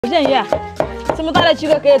建议，这么大的鸡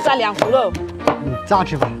块可以炸2壶喽。你炸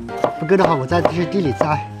去吧，不够的话我再去地里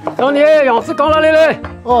摘。当年杨子刚来嘞。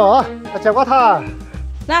哦，那结果他。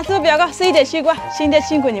那这位表哥吃一点西瓜，今天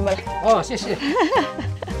辛苦你们了。哦，谢谢。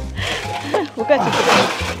不客气，不客气。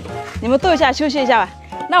你们坐一下休息一下吧。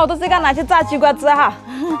那我到这个拿去炸鸡瓜吃哈。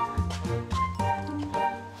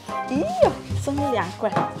哎呦，真凉快！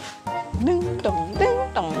噔咚噔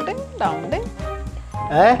咚噔咚噔。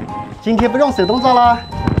哎，今天不用手动炸啦？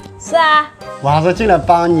是啊。晚上进来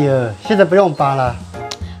帮你，现在不用帮了。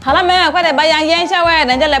好了没？快点把羊腌一下喂，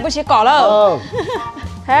人家来不及搞了。哦。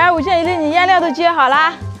哎，吴建一，你腌料都接好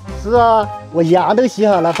啦？是啊，我羊都洗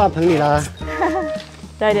好了，放盆里了。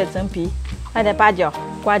带点陈皮，来点八角、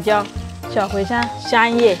花椒、小茴香、香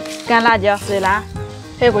叶、干辣椒、水兰、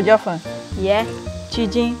黑胡椒粉、盐、鸡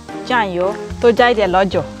精、酱油，多加一点老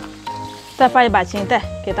酒，再放一把芹菜，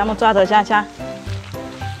给它们抓头香香。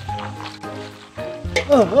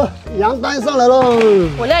羊端上来喽！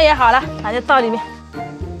火料也好了，拿去倒里面，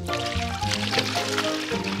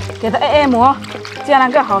给它按摩，这样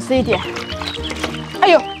能更好吃一点。哎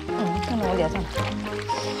呦，看到我脸上了。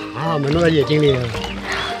啊，没弄到眼睛里，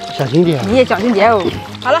小心点。你也小心点哦。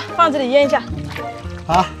好了，放这里腌一下。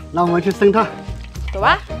好，那我们去生它。走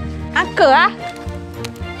吧，啊，狗啊！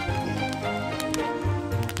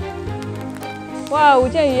哇，吴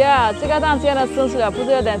建宇啊，这个当这样的生食啊，不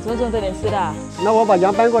是要等虫虫这里吃的。那我把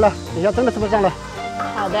羊搬过来，等下真的吃不上了。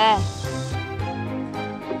好的。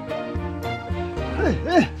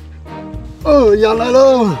哦，羊来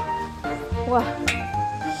喽！哇，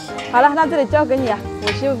好了，那这里交给你啊，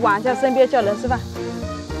我去往下身边叫人吃饭。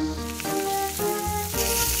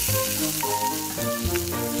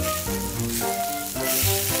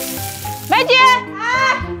梅姐，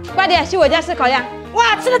快点去我家吃烤羊。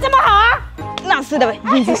哇，吃的这么好啊！那是的喂，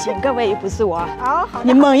你是选各位又不是我。好，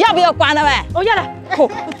你们要不要关了喂？我要了。哦，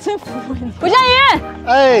真服你。吴建宇，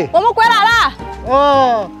哎，我们回来了。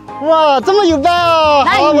哦，哇，这么有伴啊！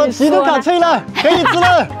好，我皮都烤脆了，可以吃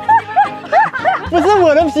了。不是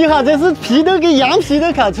我的皮好，这是皮都给羊皮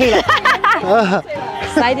都烤脆了。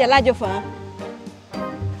撒一点辣椒粉，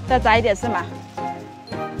再撒一点芝麻。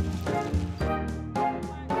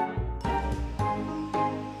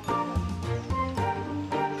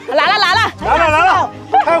来了，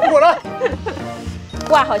开火了！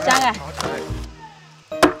哇，好香啊！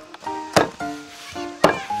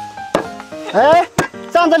哎，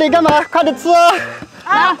站这里干嘛？快点吃啊！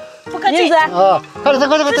啊，不客气。啊，快点吃，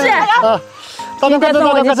快点吃！谢谢。啊，今天送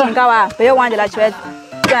我一警告啊，不要忘记了，全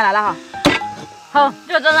赚来了哈。好，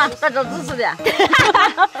就这样，再多支持点。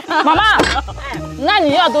妈妈，那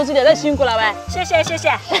你要多吃点，太辛苦了呗。谢谢。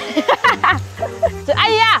这阿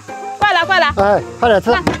姨呀，快来！哎，快点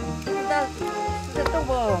吃。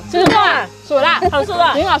这是啊，熟了，好吃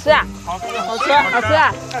的，挺好吃啊，好吃啊，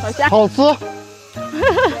好香，好吃。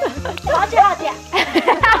好姐，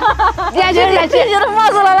点心都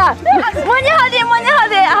冒出来了，摸你好点。